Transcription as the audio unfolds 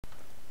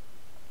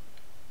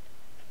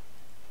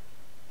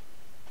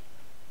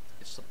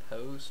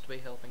supposed to be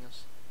helping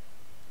us.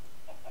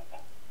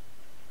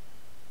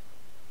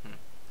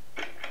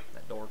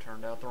 That door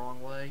turned out the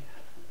wrong way.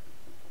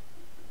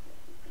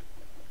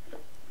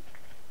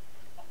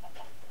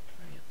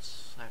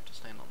 I have to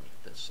stand on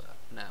this side.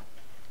 No.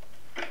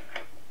 I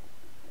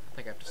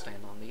think I have to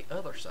stand on the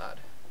other side.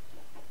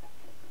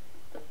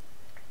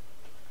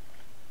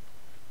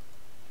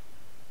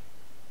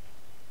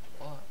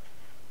 What?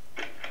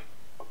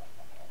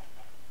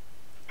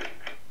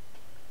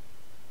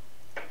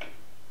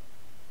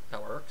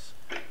 That works.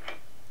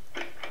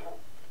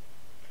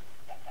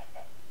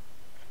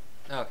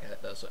 Okay,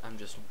 that does it. I'm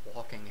just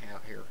walking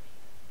out here.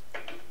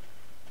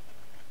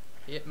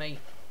 Hit me.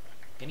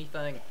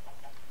 Anything.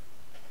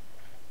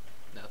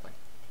 Nothing.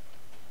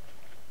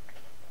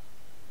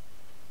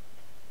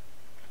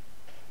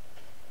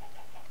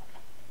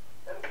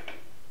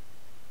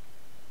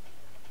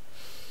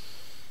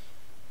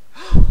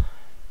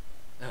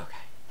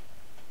 Okay.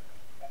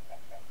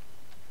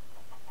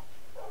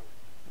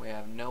 We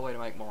have no way to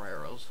make more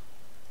arrows.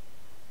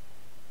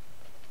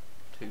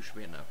 2 should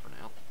be enough for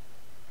now.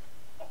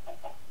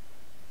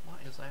 What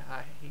is that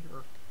I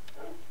hear?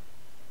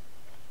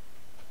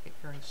 Keep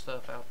hearing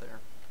stuff out there.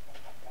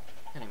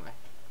 Anyway.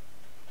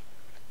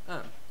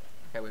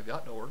 Okay, we've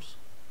got doors.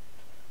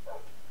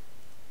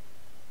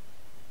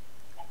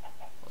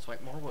 Let's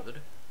make more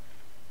wood.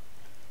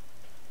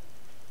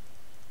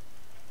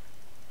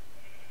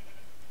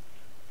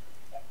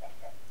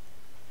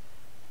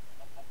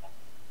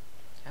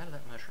 How did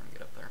that mushroom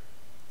get up there?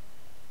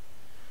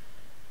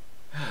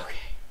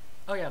 Okay.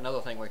 Oh yeah,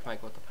 another thing we can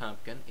make with the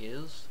pumpkin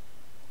is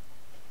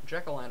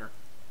jack-o'-lantern.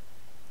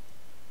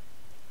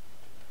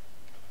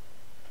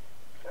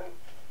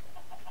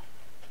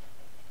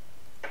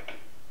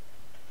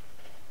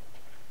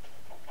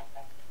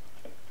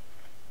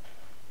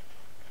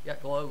 Yeah,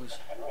 it glows.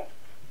 You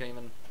can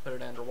even put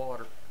it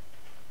underwater.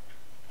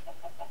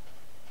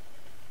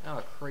 Oh,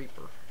 a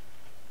creeper.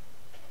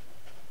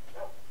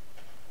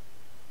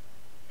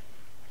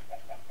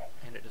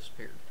 And it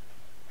disappeared.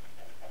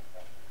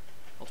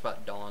 Well, it's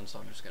about dawn, so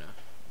I'm just gonna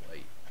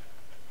wait.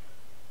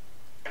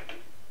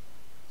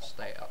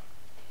 Stay out.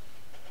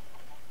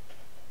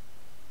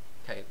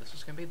 Okay, this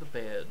is gonna be the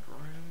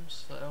bedroom,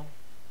 so...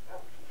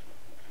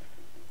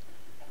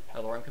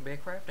 Another room can be a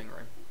crafting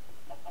room.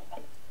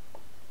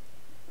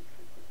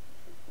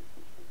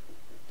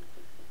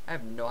 I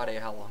have no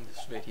idea how long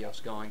this video is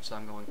going, so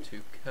I'm going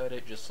to cut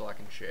it just so I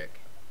can check.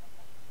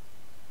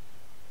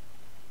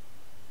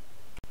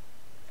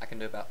 I can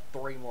do about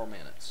 3 more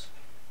minutes,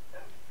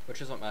 which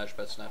isn't much,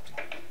 but it's enough to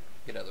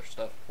get other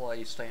stuff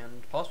placed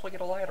and possibly get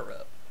a ladder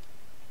up.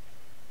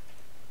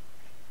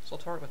 So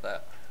let's start with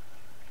that.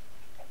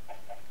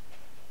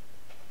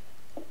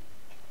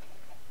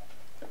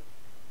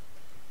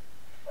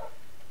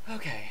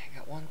 Okay,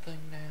 got one thing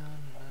down,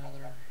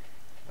 another.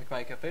 We can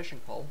make a fishing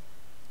pole.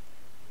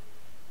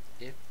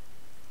 If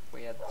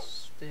we had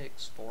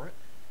sticks for it.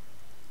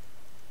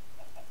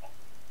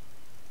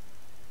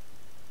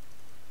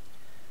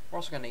 We're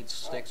also going to need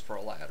sticks for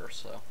a ladder,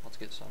 so let's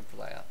get some for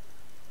that.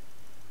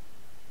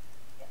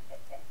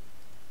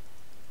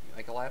 You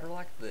make a ladder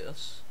like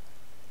this.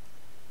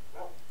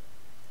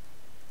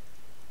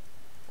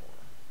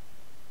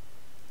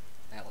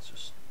 Now let's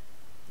just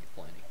get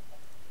plenty.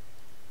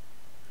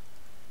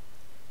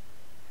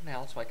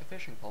 Now let's make a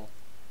fishing pole.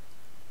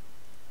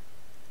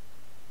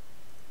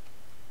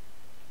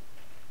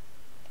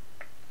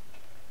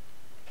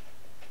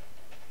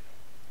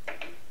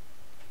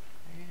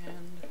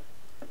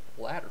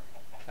 Ladder.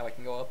 Now we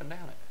can go up and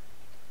down it.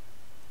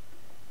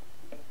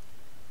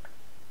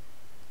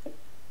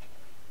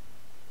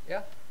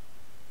 Yeah,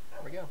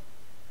 there we go.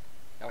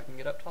 Now we can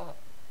get up top.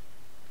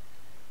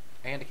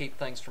 And to keep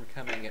things from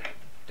coming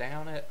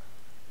down it,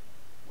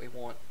 we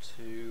want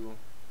to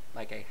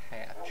make a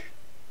hatch.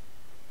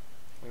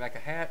 We make a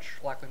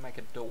hatch like we make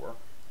a door.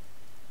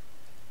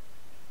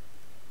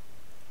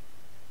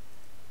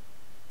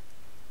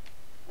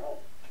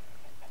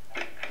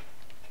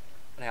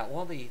 Now,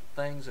 one of the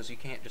things is you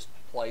can't just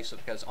place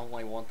it because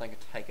only one thing can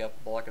take up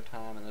a block of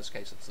time. In this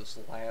case, it's this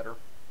ladder.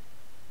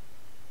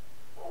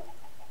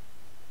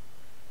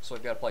 So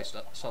we've got to place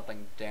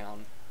something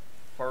down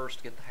first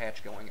to get the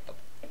hatch going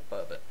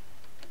above it.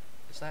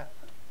 Is that...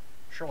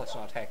 Surely it's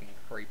not attacking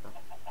a creeper.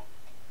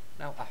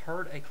 No, I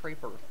heard a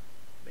creeper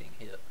being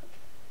hit.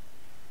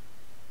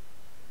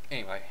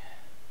 Anyway,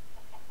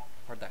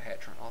 where'd that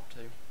hatch run off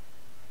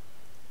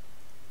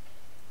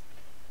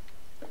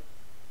to?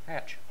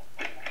 Hatch.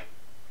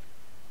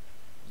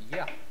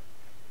 Yeah,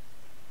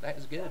 that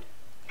is good.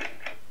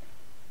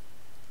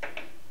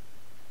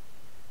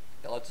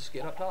 That lets us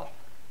get up top.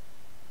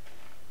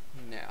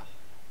 Now,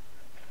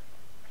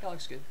 that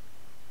looks good.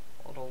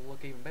 What'll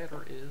look even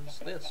better is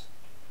this.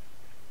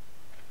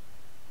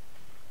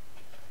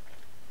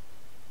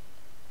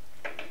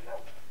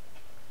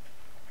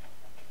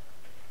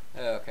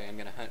 Okay, I'm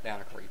gonna hunt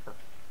down a creeper.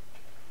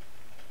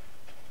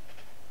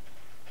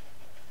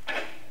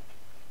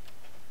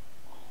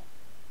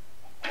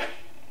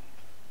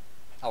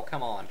 Oh,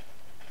 come on.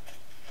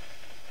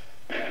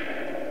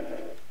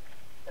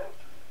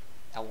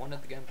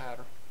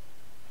 gunpowder.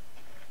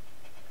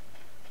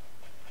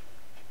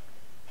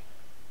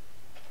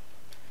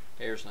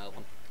 Here's another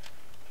one.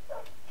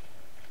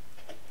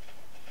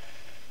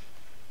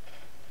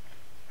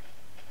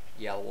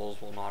 Yeah, the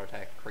wolves will not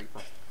attack a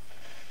creeper.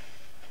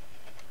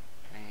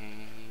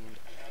 And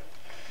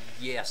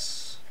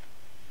yes.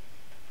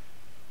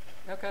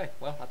 Okay,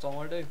 well, that's all I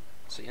want to do.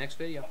 See you next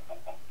video.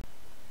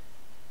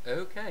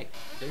 Okay,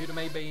 due to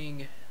me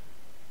being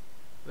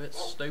a bit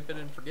stupid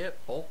and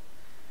forgetful,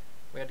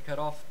 we had to cut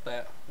off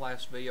that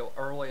last video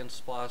early and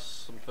splice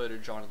some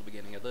footage onto the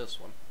beginning of this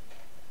one.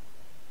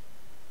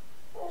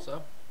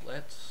 So,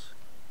 let's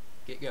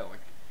get going.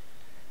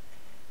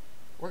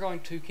 We're going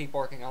to keep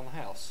working on the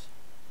house.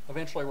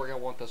 Eventually we're going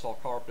to want this all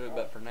carpeted,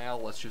 but for now,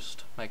 let's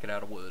just make it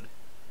out of wood.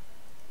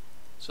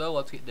 So,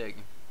 let's get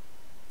digging.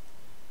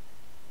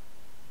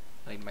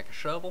 I need to make a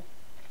shovel,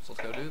 so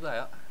let's go do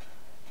that.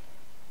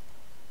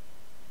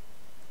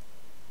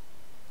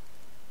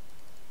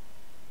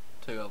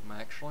 Two of them,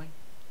 actually.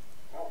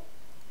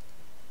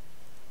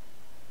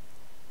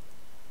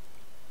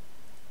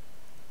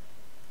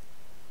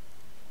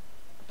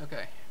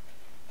 Okay.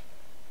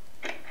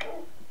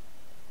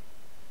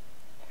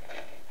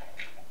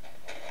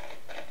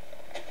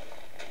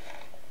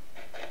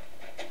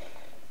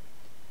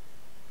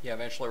 Yeah,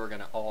 eventually we're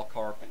going to all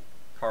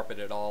carpet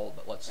it all,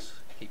 but let's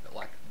keep it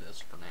like this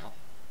for now.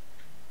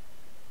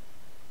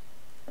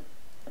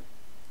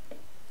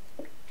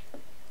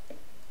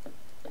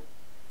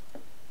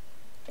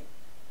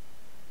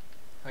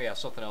 Oh yeah,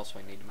 something else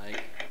we need to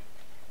make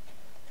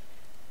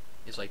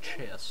is a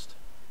chest.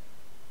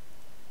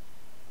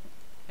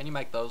 And you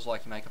make those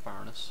like you make a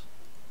furnace.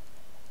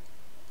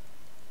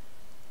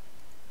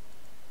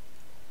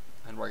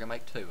 And we're going to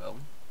make two of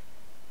them.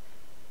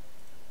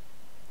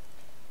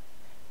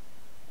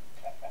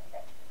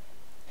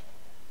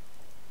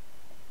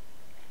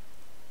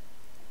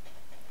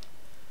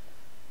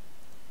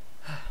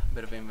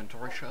 Bit of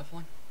inventory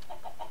shuffling.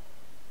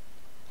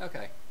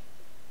 Okay.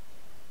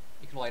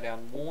 You can lay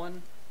down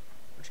one,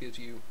 which gives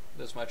you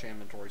this much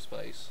inventory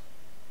space,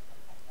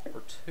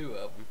 or two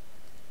of them,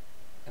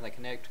 and they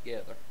connect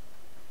together.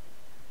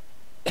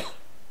 So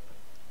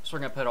we're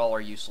going to put all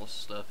our useless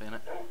stuff in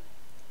it.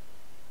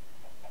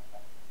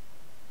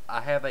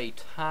 I have a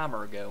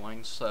timer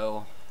going,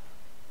 so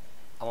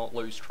I won't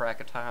lose track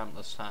of time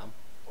this time.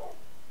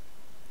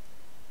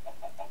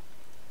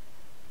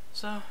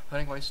 So,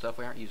 putting away stuff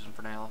we aren't using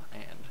for now,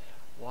 and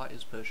what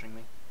is pushing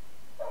me?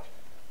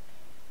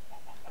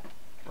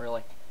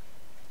 Really?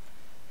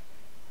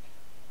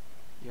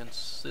 You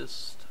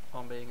insist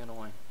on being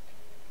annoying.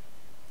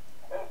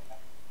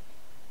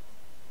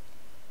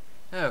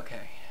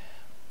 Okay,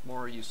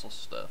 more useless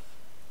stuff.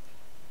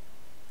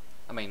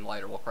 I mean,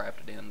 later we'll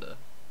craft it into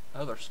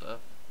other stuff.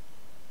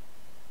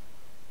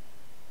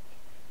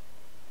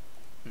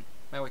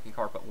 Maybe we can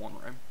carpet one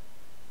room.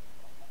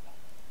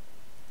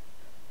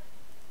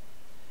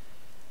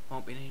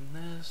 Won't be needing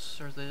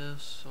this,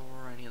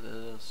 or any of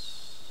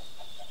this.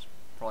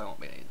 Probably won't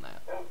be needing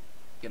that.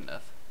 Good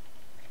enough.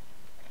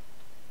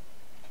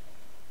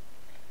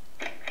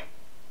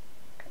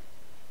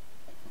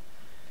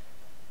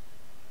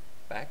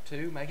 Back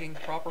to making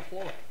proper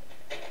floor.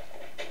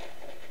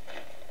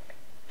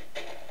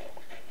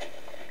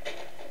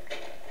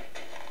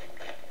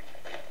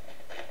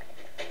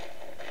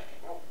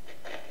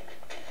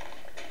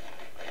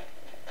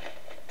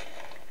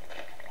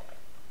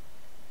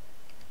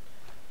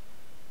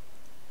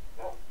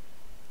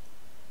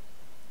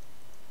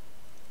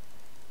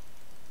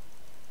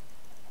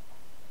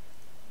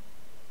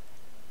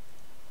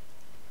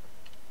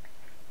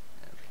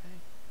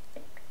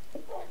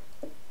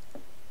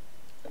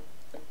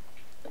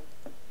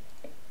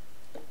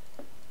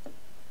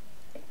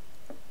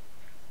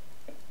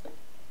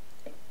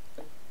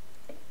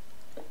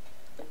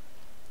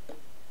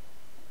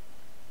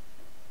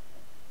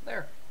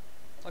 There.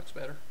 Looks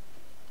better.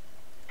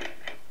 And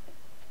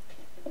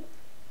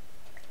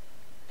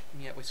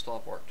yet we still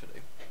have work to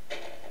do.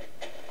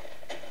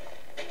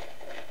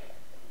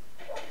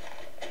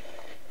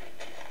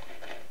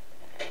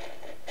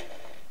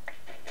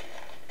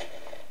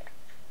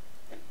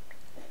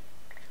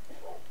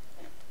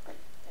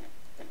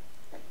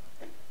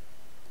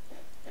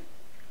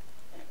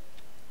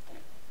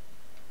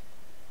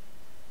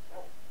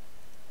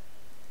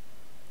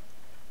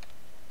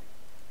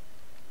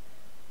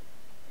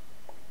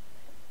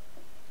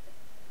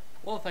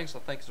 One of the things I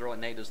think is really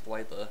neat is the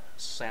way the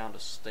sound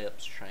of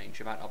steps change.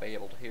 You might not be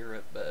able to hear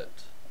it, but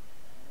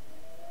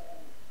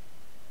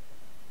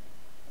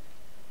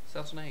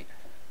sounds neat.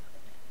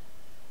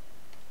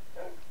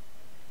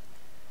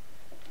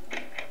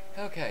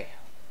 Okay,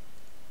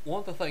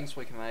 one of the things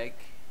we can make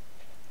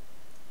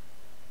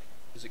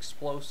is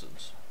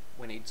explosives.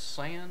 We need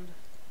sand,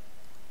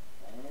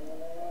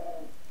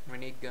 we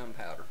need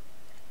gunpowder.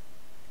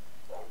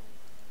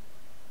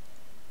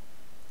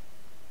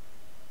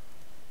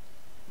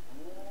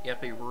 You have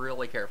to be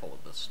really careful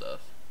with this stuff.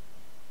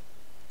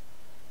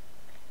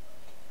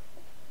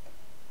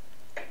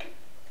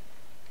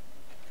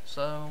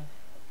 So,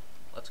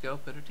 let's go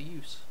put it to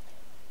use.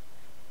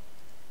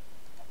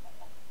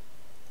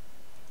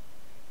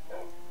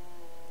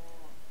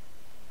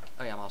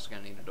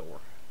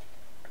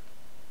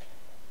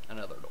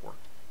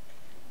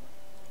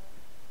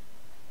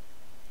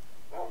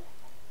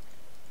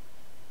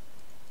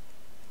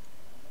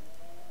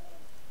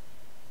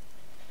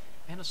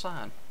 a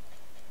sign.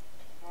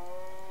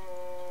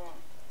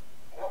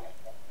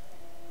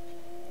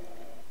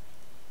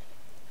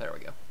 There we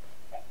go.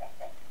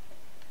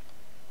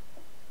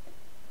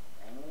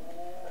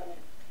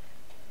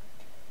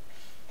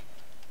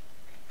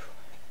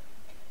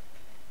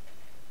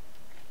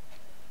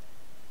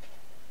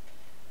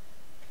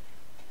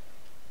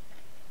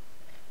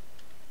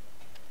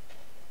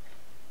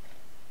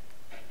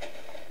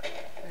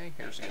 Okay,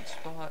 here's a good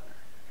spot.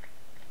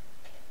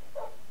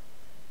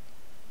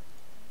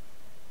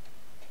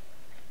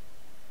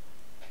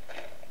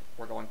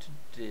 We're going to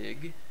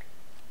dig.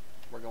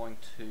 We're going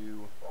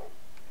to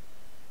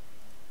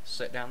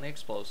set down the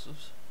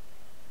explosives.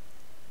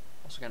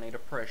 Also going to need a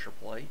pressure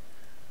plate.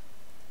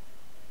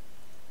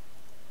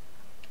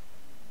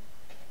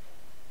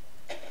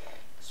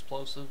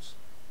 Explosives.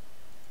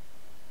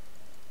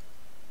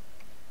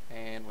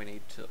 And we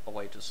need a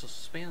way to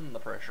suspend the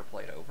pressure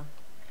plate over.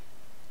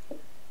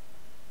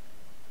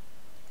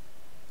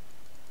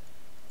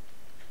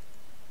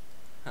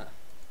 Huh.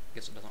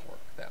 Guess it doesn't work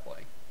that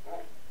way.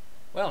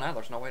 Well, now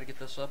there's no way to get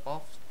this up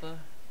off the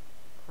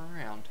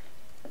ground.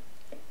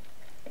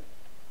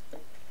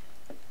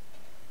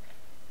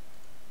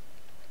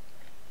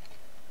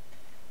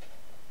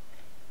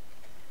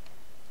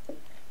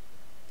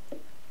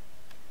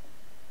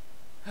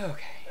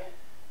 Okay.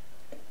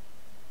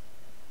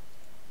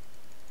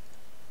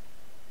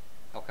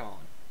 Oh, come on.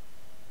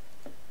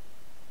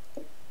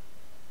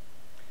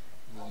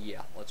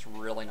 Yeah, let's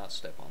really not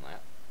step on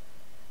that.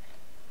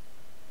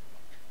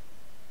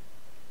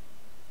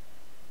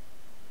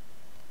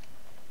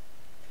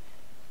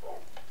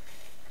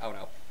 Oh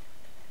no.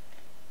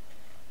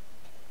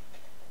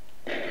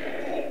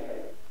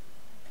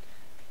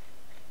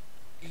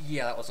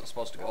 Yeah, that wasn't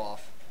supposed to go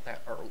off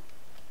that early.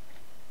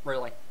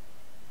 Really?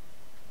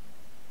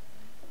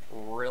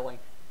 Really?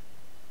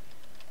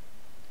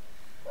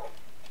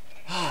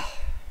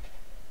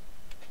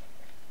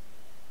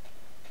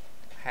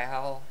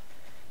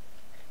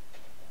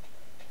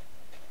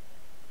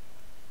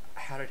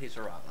 How did he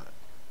survive that?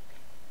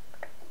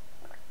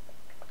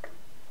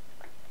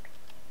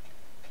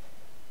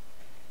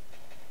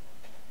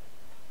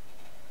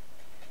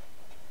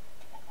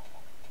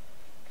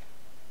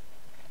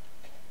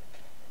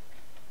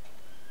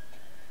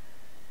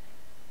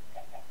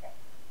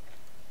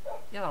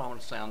 Yeah, I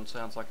want to sounds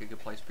like a good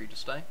place for you to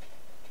stay.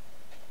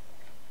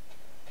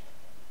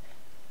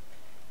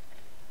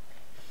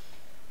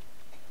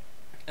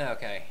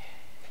 Okay.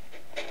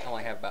 I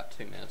only have about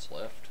 2 minutes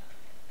left.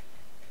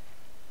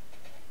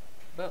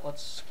 But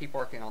let's keep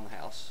working on the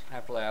house.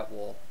 After that,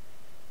 we'll...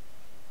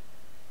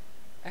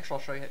 Actually,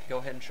 I'll show you. Go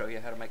ahead and show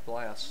you how to make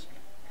glass.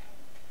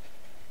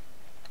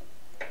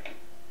 To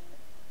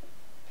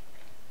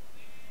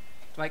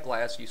make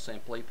glass, you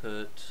simply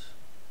put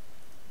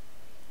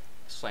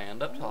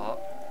sand up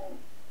top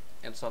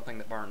and something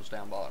that burns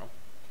down bottom.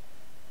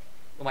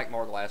 We'll make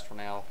more glass for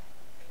now,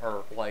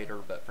 or later,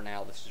 but for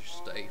now, this is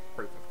just a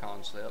proof of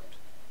concept.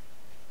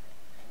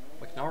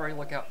 We can already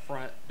look out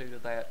front due to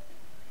that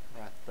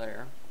right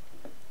there.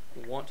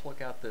 We'll want to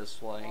look out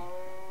this way,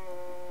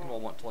 and we'll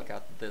want to look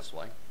out this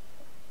way.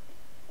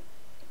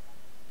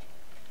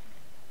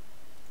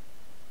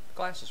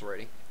 Glass is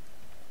ready.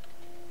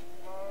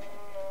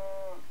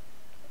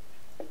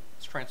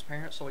 It's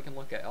transparent so we can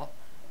look out,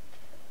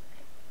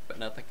 but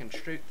nothing can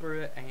shoot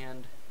through it,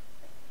 and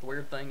the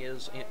weird thing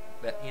is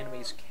that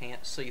enemies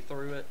can't see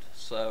through it,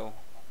 so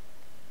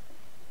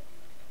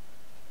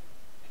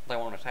they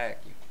won't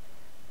attack you.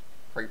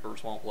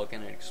 Creepers won't look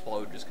in and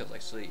explode just because they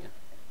see you.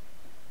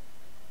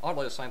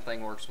 Oddly, the same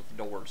thing works with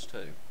doors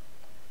too.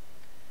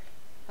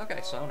 Okay,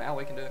 so now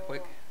we can do a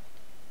quick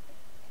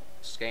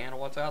scan of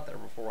what's out there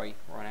before we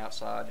run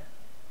outside.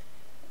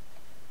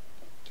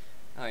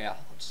 Oh yeah,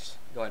 let's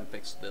go ahead and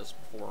fix this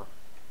before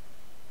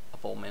a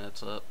full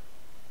minute's up.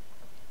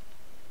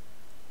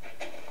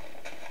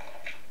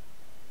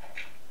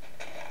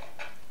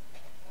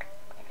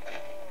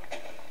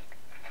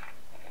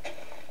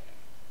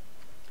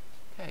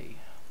 Okay,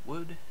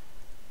 wood.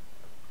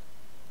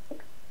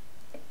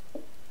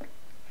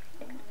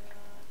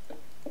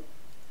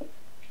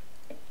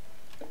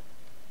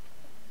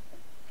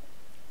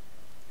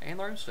 And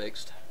the room's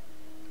fixed.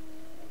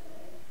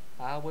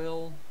 I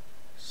will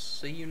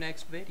see you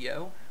next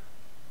video,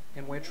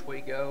 in which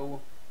we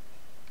go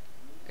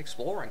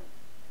exploring,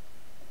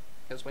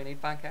 because we need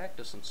to find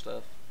cactus and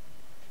stuff.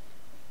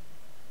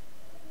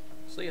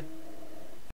 See ya.